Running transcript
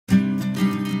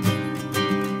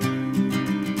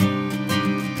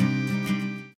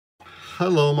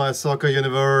Hello, my soccer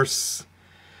universe.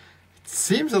 It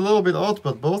seems a little bit odd,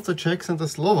 but both the Czechs and the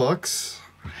Slovaks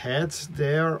had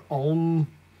their own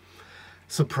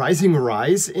surprising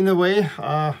rise in a way.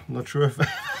 Not sure if I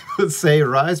would say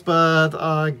rise, but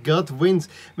got wins.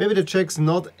 Maybe the Czechs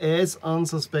not as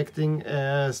unsuspecting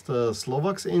as the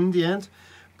Slovaks in the end,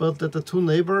 but that the two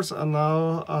neighbors are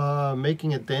now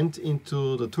making a dent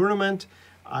into the tournament,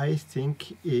 I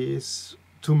think is,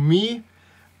 to me,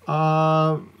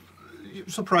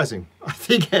 surprising. I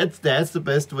think that's the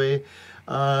best way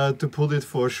to put it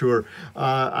for sure.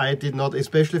 I did not,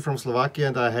 especially from Slovakia,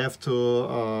 and I have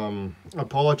to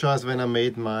apologize when I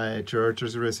made my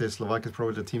jersey where I say Slovakia is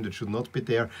probably the team that should not be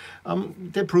there.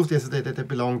 They proved yesterday that they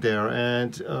belong there,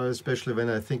 and especially when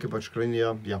I think about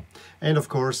Skriniar, yeah. And of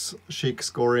course, Schick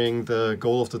scoring the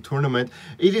goal of the tournament.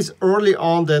 It is early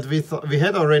on that we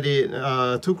had already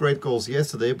two great goals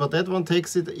yesterday, but that one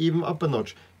takes it even up a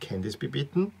notch. Can this be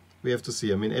beaten? We have to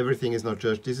see. I mean, everything is not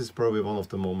judged. This is probably one of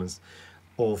the moments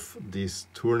of this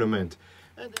tournament.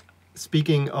 And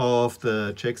speaking of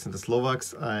the Czechs and the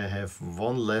Slovaks, I have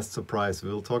one last surprise.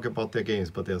 We'll talk about their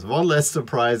games, but there's one last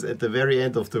surprise at the very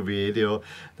end of the video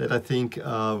that I think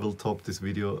will top this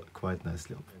video quite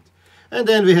nicely. And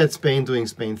then we had Spain doing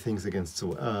Spain things against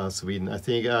Sweden. I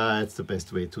think it's the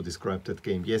best way to describe that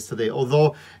game yesterday,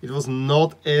 although it was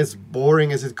not as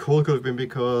boring as it could have been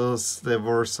because there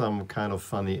were some kind of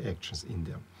funny actions in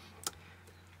there.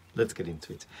 Let's get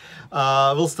into it.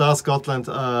 We'll start Scotland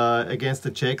against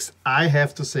the Czechs. I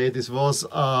have to say this was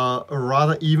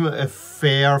rather even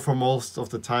affair for most of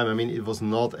the time. I mean, it was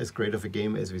not as great of a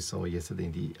game as we saw yesterday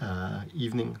in the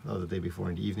evening, or the day before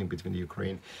in the evening, between the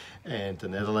Ukraine and the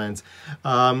Netherlands.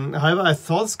 However, I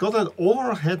thought Scotland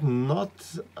overall had not,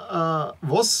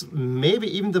 was maybe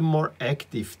even the more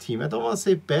active team. I don't want to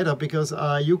say better because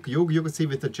you could see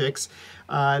with the Czechs,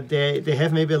 they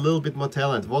have maybe a little bit more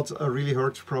talent. What really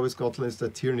hurt probably Scotland is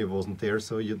that Tierney wasn't there,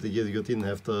 so you didn't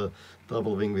have the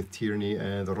double wing with Tierney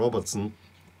and Robertson.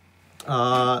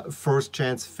 First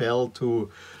chance fell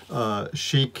to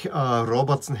Schick.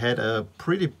 Robertson had a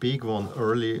pretty big one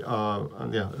early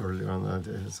on,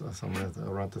 somewhere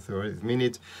around the 30th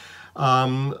minute.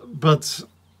 But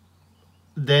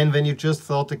then when you just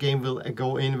thought the game will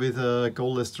go in with a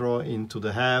goalless draw into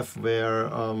the half, where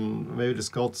maybe the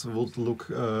Scots would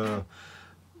look,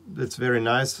 that's very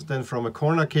nice. Then from a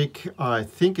corner kick, I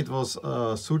think it was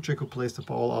Suchek who placed the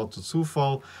ball out to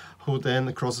Zufall, who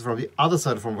then crosses from the other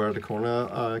side from where the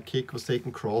corner kick was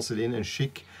taken, crosses it in, and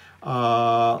Schick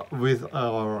with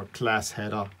our class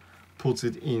header puts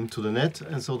it into the net.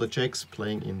 And so the Czechs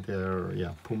playing in their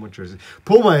Puma jersey.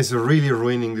 Puma is really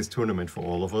ruining this tournament for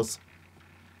all of us.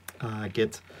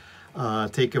 Take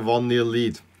a 1-0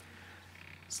 lead.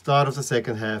 Start of the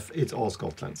second half, it's all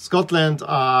Scotland. Scotland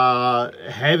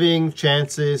having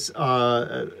chances,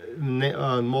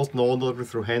 most notably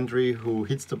through Hendry, who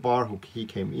hits the bar, he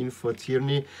came in for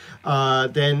Tierney.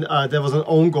 Then there was an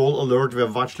own goal alert where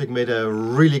Vaclik made a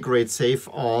really great save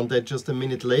on that just a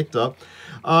minute later.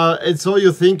 And so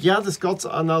you think, yeah, the Scots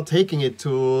are now taking it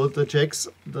to the Czechs.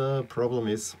 The problem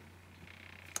is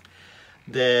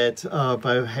that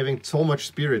by having so much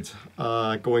spirit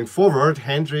going forward,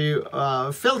 Hendry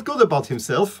felt good about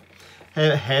himself,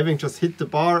 having just hit the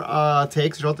bar,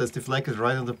 takes shot that's deflected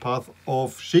right on the path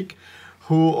of Schick,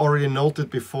 who already noted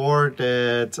before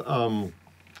that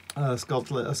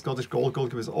Scottish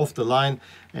goalkeeper is off the line,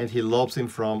 and he lobs him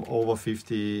from over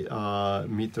 50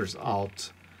 meters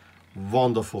out.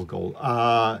 Wonderful goal.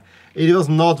 It was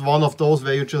not one of those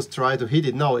where you just try to hit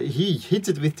it. No, he hits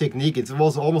it with technique. It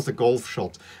was almost a golf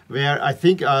shot, where I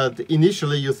think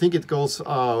initially you think it goes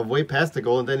way past the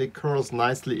goal and then it curls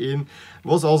nicely in.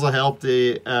 Was also helped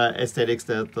the aesthetics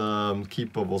that the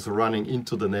keeper was running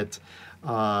into the net.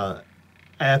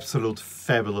 Absolute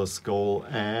fabulous goal,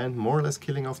 and more or less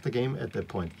killing off the game at that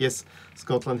point. Yes,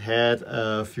 Scotland had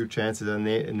a few chances,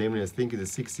 namely I think in the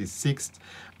 66th,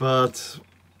 but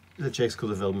the Czechs could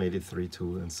have well made it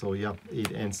 3-2, and so yeah,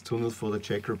 it ends 2-0 for the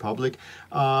Czech Republic.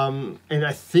 And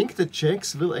I think the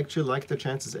Czechs will actually like the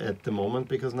chances at the moment,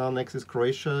 because now next is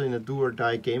Croatia in a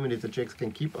do-or-die game, and if the Czechs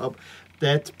can keep up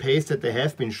that pace that they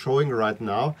have been showing right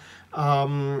now,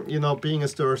 you know, being a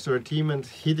stir team and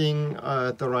hitting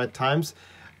at the right times,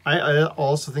 I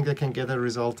also think they can get a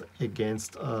result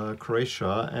against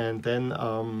Croatia, and then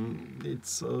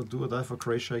it's do or die for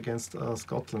Croatia against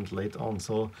Scotland late on.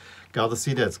 So gotta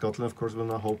see that. Scotland, of course, will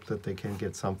now hope that they can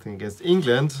get something against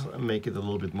England and make it a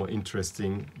little bit more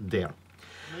interesting there.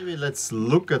 Maybe let's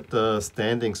look at the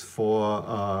standings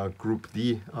for Group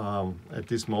D. At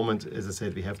this moment, as I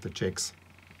said, we have the Czechs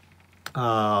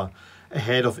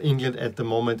ahead of England at the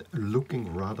moment,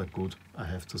 looking rather good, I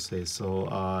have to say. So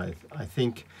I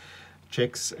think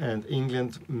Czechs and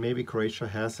England, maybe Croatia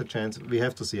has a chance. We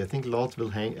have to see. I think a lot will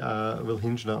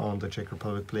hinge now on the Czech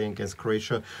Republic playing against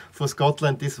Croatia. For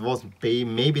Scotland, this was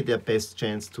maybe their best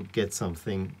chance to get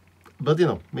something. But, you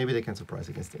know, maybe they can surprise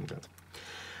against England.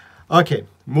 Okay,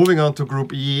 moving on to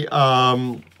Group E.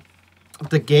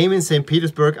 The game in St.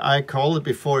 Petersburg, I called it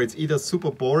before, it's either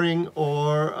super boring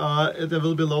or there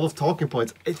will be a lot of talking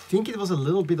points. I think it was a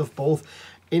little bit of both.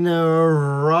 In a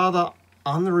rather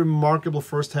unremarkable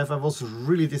first half, I was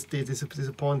really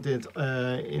disappointed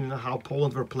in how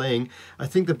Poland were playing. I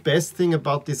think the best thing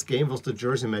about this game was the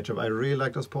jersey matchup. I really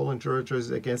liked those Poland jerseys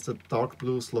against the dark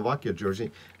blue Slovakia jersey.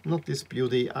 Not this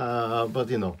beauty, but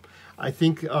you know, I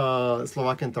think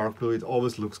Slovakian dark blue, it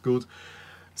always looks good.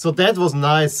 So that was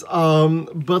nice,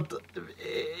 but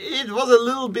it was a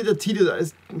little bit of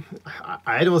tedious.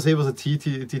 I don't say it was a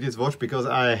tedious watch because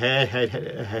I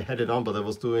had it on, but I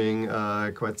was doing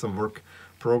quite some work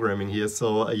programming here.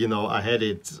 So, you know, I had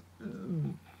it.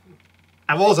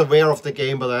 I was aware of the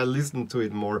game, but I listened to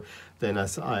it more than I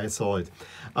saw it.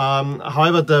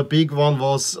 However, the big one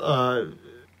was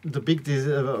the big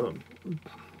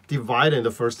divide in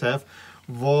the first half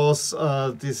was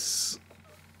this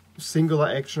singular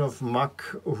action of Mack,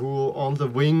 who on the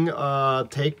wing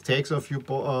takes a few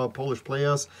Polish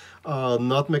players,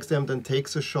 nutmegs them, then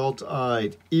takes a shot.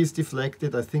 It is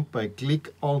deflected, I think, by Glick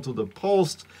onto the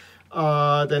post,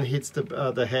 then hits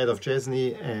the head of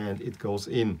Chesney, and it goes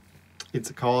in. It's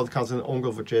called an own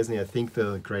goal for Chesney. I think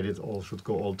the credit should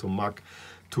go all to Mack,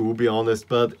 to be honest,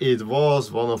 but it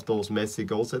was one of those messy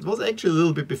goals that was actually a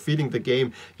little bit befitting the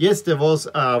game. Yes, there was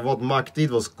what Mack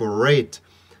did was great,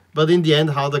 but in the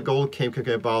end, how the goal came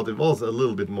about, it was a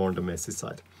little bit more on the messy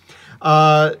side.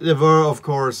 There were, of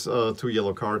course, 2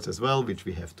 yellow cards as well, which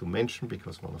we have to mention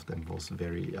because one of them was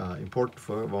very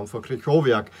important. One for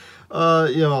Krychowiak,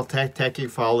 you know, tackling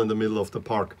foul in the middle of the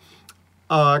park.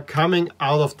 Coming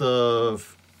out of the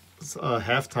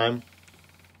halftime,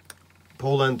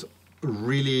 Poland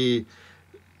really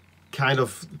kind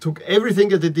of took everything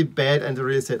that they did bad and they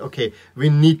really said, okay, we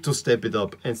need to step it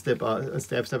up and step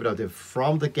it up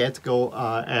from the get-go,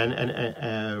 and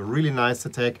a really nice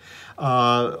attack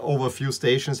over a few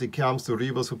stations. It comes to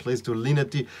Ribos, who plays to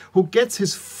Linetti, who gets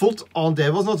his foot on there.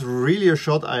 It was not really a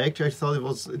shot. I thought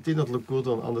it did not look good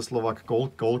on the Slovak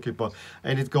goalkeeper,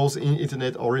 and it goes into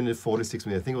net or in the 46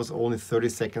 minutes. I think it was only 30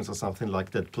 seconds or something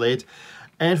like that played.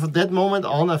 And from that moment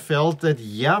on, I felt that,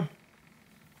 yeah,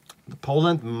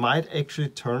 Poland might actually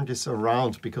turn this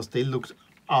around because they looked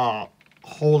a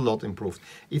whole lot improved.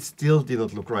 It still did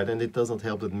not look right, and it doesn't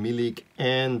help that Milik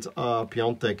and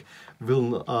Piontek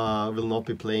will not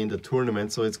be playing the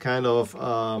tournament. So it's kind of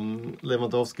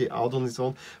Lewandowski out on his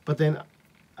own. But then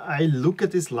I look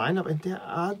at this lineup, and there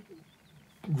are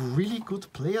really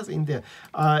good players in there.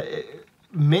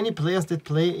 Many players that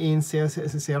play in Serie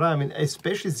A, I mean,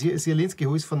 especially Zielinski,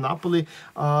 who is for Napoli,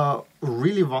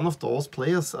 really one of those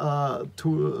players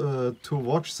to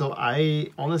watch. So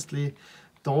I honestly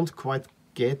don't quite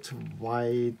get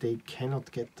why they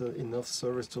cannot get enough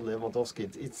service to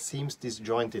Lewandowski. It seems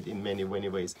disjointed in many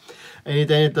ways. And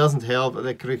then it doesn't help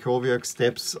that Krychowiak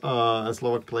steps a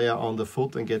Slovak player on the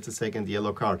foot and gets a second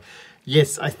yellow card.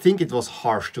 Yes, I think it was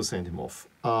harsh to send him off.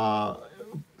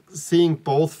 Seeing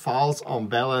both fouls on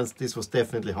balance, this was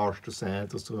definitely harsh to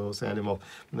send him off.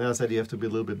 And as I said, you have to be a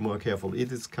little bit more careful. It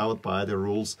is covered by the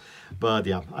rules, but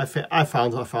yeah, I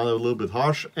found it a little bit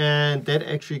harsh, and that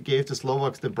actually gave the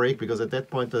Slovaks the break because at that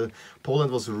point,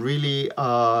 Poland was really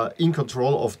in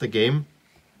control of the game.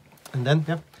 And then,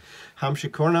 yeah,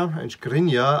 Hamšík corner, and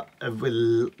Skriniar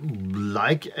will,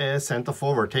 like a centre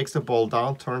forward, takes the ball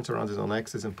down, turns around his own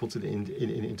axis, and puts it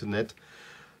into net.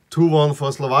 2-1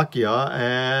 for Slovakia,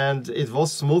 and it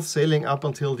was smooth sailing up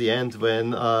until the end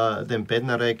when then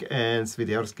Bednarek and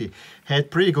Swiderski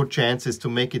had pretty good chances to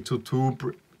make it 2-2,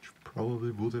 which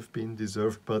probably would have been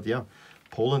deserved, but yeah,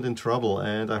 Poland in trouble.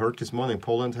 And I heard this morning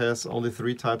Poland has only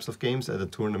 3 types of games at a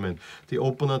tournament: the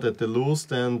opener that they lose,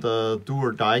 then the do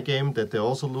or die game that they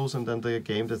also lose, and then the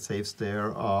game that saves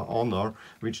their honor,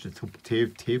 which they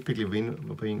typically win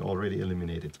being already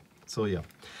eliminated. So yeah.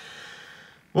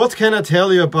 What can I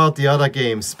tell you about the other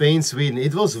game? Spain, Sweden.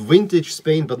 It was vintage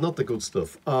Spain, but not the good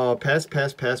stuff. Pass.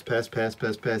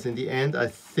 In the end, I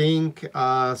think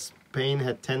Spain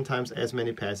had 10 times as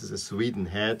many passes as Sweden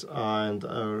had, and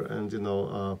you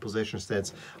know, possession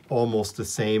stats almost the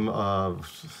same.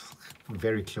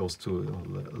 Very close to.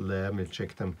 Let me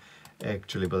check them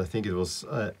actually, but I think it was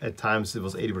at times it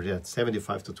was 80%,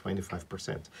 75 to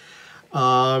 25%.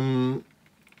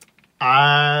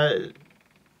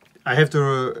 I have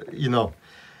to,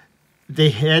 they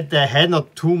had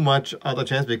not too much other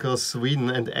chance because Sweden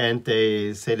and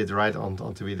they said it right on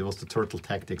TV. It was the turtle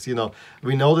tactics.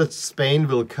 We know that Spain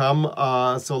will come,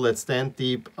 so let's stand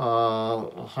deep,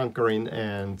 hunker in,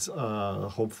 and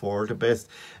hope for the best.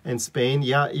 And Spain,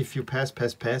 yeah, if you pass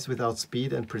without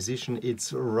speed and precision,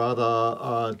 it's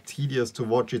rather tedious to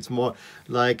watch. It's more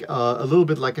like a little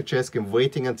bit like a chess game,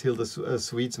 waiting until the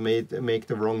Swedes make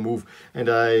the wrong move. And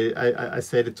I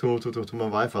said it to my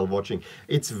wife while watching.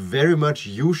 It's very much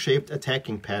U-shaped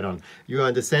attacking pattern. You are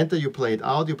in the center, you play it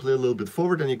out, you play a little bit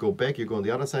forward, then you go back, you go on the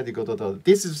other side, you go to the other.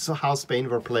 This is how Spain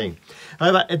were playing.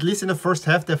 However, at least in the first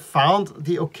half, they found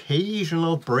the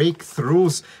occasional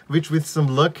breakthroughs, which with some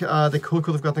luck, they could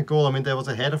have gotten a goal. I mean, there was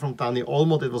a header from Dani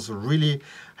Olmo that was really,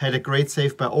 had a great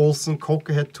save by Olsen.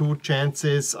 Koke had 2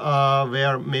 chances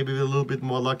where maybe with a little bit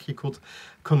more luck he could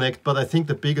connect, but I think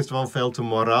the biggest one fell to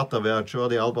Morata, where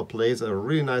Jordi Alba plays a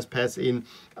really nice pass in.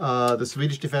 The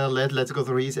Swedish defender let's go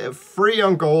through. He's free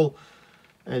on goal,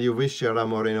 and you wish Gerard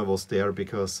Moreno was there,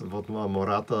 because what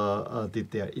Morata did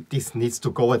there, this needs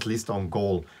to go at least on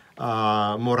goal.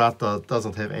 Morata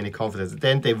doesn't have any confidence.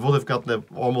 Then they would have gotten an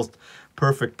almost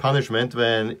perfect punishment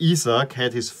when Isak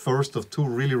had his first of 2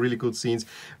 really good scenes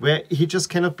where he just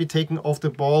cannot be taken off the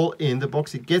ball in the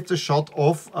box. He gets the shot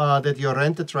off that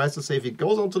Llorente tries to save. He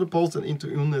goes onto the post and into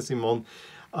Unai Simon.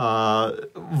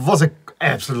 Was a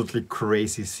absolutely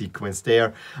crazy sequence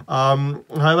there.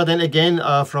 However, then again,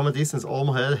 from a distance,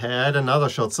 Olmo had another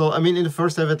shot. So I mean, in the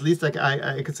first half, at least, like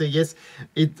I could say, yes,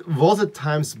 it was at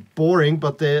times boring,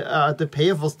 but the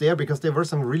payoff was there because there were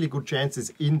some really good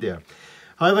chances in there.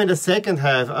 However, in the second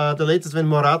half, the latest when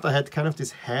Morata had kind of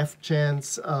this half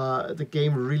chance, the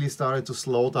game really started to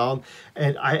slow down,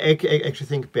 and I actually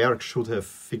think Berg should have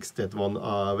fixed that one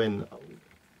when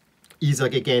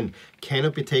Isak again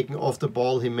cannot be taken off the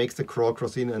ball. He makes the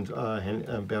cross in, and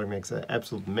Berg makes an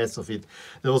absolute mess of it.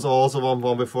 There was also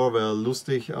one before where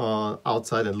Lustig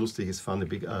outside, and Lustig is funny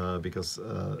because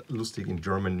Lustig in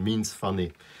German means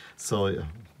funny. So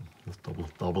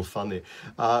double funny.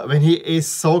 When he is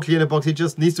so clear in the box, he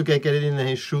just needs to get it in and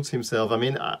he shoots himself. I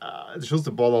mean, shoots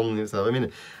the ball on himself. I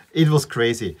mean, it was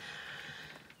crazy.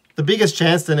 The biggest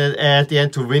chance then at the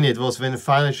end to win it was when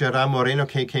finally Gerard Moreno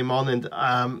came on, and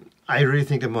I really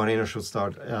think that Moreno should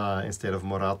start instead of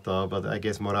Morata, but I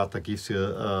guess Morata gives you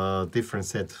a different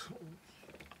set.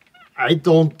 I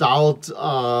don't doubt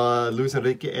Luis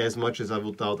Enrique as much as I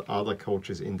would doubt other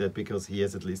coaches in that, because he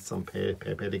has at least some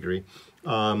pedigree.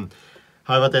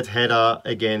 However, that header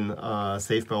again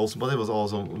saved by Olsen, but it was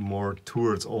also more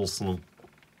towards Olsen,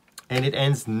 and it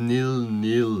ends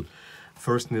 0-0.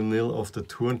 First 0-0 of the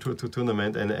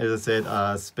tournament, and as I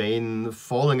said, Spain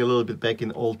falling a little bit back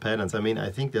in old patterns. I mean, I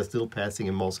think they're still passing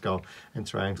in Moscow and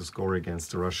trying to score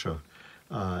against Russia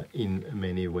in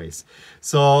many ways.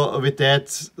 So with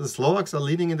that, the Slovaks are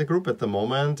leading in the group at the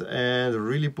moment and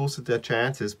really boosted their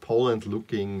chances. Poland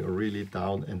looking really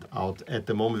down and out at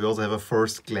the moment. We also have a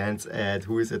first glance at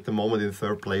who is at the moment in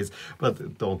 3rd place,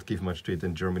 but don't give much to it,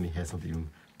 and Germany hasn't even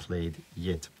played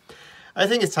yet. I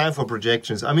think it's time for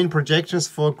projections. I mean, projections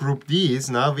for Group D's.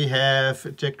 Now we have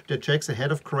the Czechs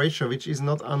ahead of Croatia, which is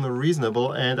not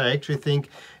unreasonable. And I actually think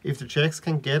if the Czechs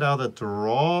can get out a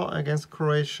draw against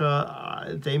Croatia,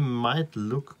 they might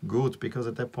look good, because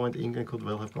at that point England could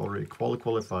well have already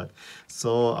qualified.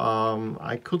 So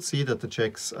I could see that the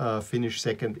Czechs finish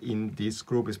 2nd in this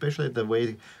group, especially the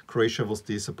way Croatia was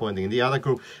disappointing. In the other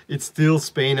group, it's still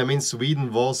Spain. I mean,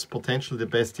 Sweden was potentially the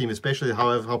best team, especially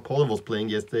how Poland was playing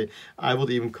yesterday. I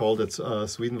would even call that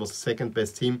Sweden was the 2nd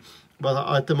best team.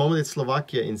 But at the moment, it's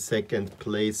Slovakia in 2nd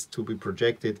place to be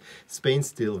projected. Spain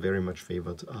still very much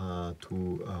favored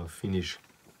to finish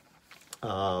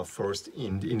first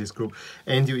in this group.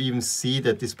 And you even see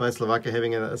that despite Slovakia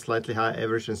having a slightly higher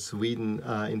average than Sweden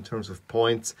in terms of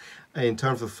points, in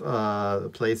terms of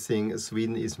placing,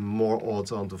 Sweden is more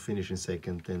odds on to finish in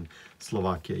 2nd than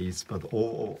Slovakia is. But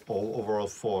overall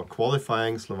for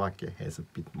qualifying, Slovakia has a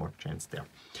bit more chance there.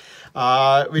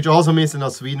 Which also means that now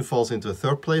Sweden falls into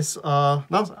 3rd place.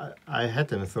 No, I had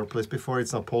them in 3rd place before.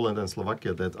 It's now Poland and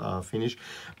Slovakia that finish.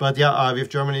 But yeah, we have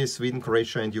Germany, Sweden,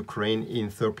 Croatia and Ukraine in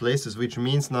 3rd places, which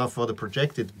means now for the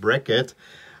projected bracket,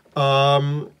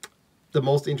 the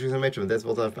most interesting match, and that's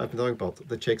what I've been talking about.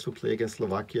 The Czechs will play against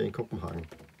Slovakia in Copenhagen.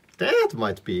 That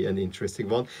might be an interesting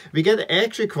one. We get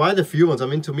actually quite a few ones. I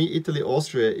mean, to me,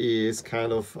 Italy-Austria is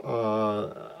kind of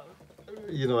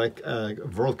you know, like a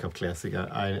World Cup classic,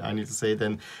 I need to say.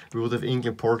 Then we would have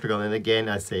England, Portugal, and again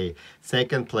I say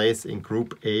 2nd place in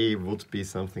Group A would be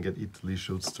something that Italy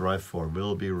should strive for.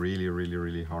 Will be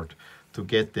really hard to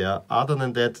get there. Other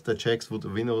than that, the Czechs would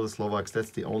win over the Slovaks.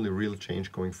 That's the only real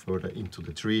change going further into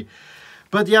the tree.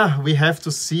 But yeah, we have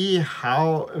to see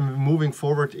how moving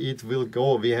forward it will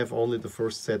go. We have only the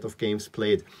first set of games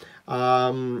played.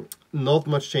 Not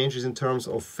much changes in terms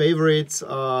of favorites.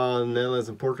 Netherlands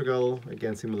and Portugal,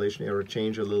 again, simulation error,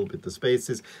 change a little bit the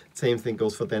spaces. Same thing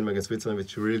goes for Denmark and Switzerland,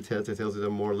 which really tells you they're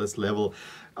more or less level.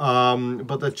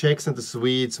 But the Czechs and the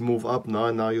Swedes move up now,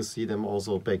 and now you see them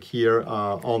also back here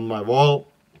on my wall.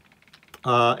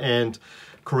 And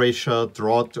Croatia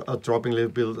dropping a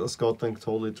little bit, Scotland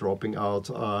totally dropping out,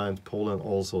 and Poland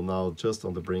also now just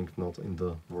on the brink, not in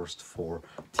the worst 4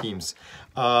 teams.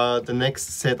 The next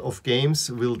set of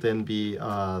games will then be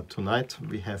tonight.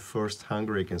 We have first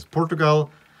Hungary against Portugal,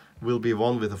 will be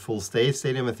won with a full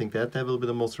stadium. I think that will be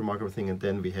the most remarkable thing. And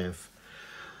then we have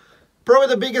probably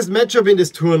the biggest matchup in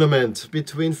this tournament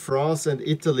between France and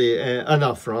Italy.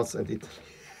 No, France and Italy.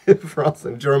 France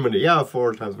and Germany. Yeah,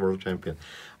 4 times world champion.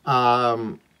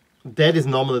 That is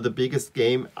normally the biggest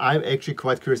game. I'm actually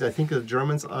quite curious. I think the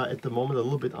Germans are at the moment a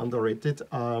little bit underrated.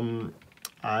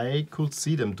 I could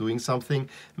see them doing something.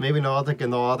 Maybe not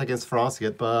against France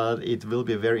yet, but it will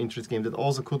be a very interesting game. That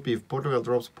also could be, if Portugal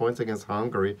drops points against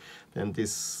Hungary, then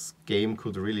this game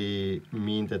could really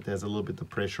mean that there's a little bit of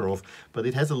pressure off. But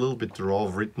it has a little bit draw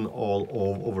written all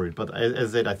over it. But as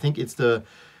I said, I think it's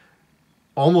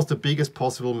almost the biggest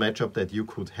possible matchup that you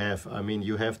could have. I mean,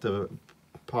 you have the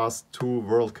past 2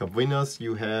 World Cup winners.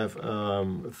 You have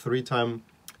 3-time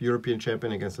European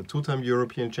champion against a 2-time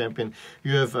European champion.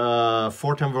 You have a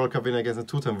 4-time World Cup winner against a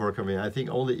 2-time World Cup winner. I think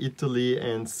only Italy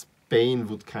and Spain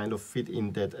would kind of fit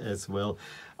in that as well.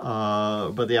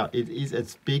 But yeah, it is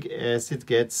as big as it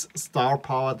gets. Star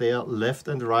power there, left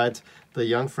and right. The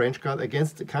young French guy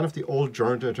against kind of the old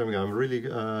German guy. I'm really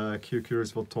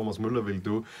curious what Thomas Müller will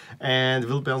do. And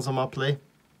will Benzema play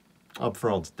up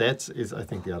front? That is, I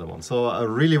think, the other one. So I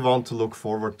really want to look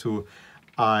forward to.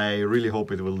 I really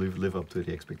hope it will live up to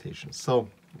the expectations. So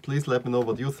please let me know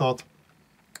what you thought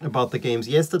about the games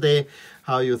yesterday,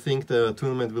 how you think the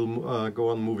tournament will go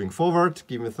on moving forward.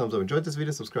 Give me a thumbs up, enjoyed this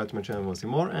video, subscribe to my channel to see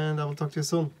more, and I will talk to you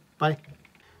soon. Bye!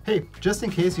 Hey, just in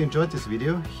case you enjoyed this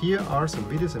video, here are some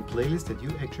videos and playlists that you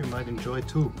actually might enjoy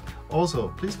too. Also,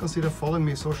 please consider following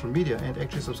me on social media and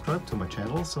actually subscribe to my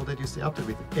channel so that you stay updated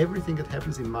with everything that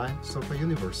happens in my soccer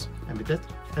universe. And with that,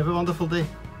 have a wonderful day.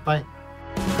 Bye!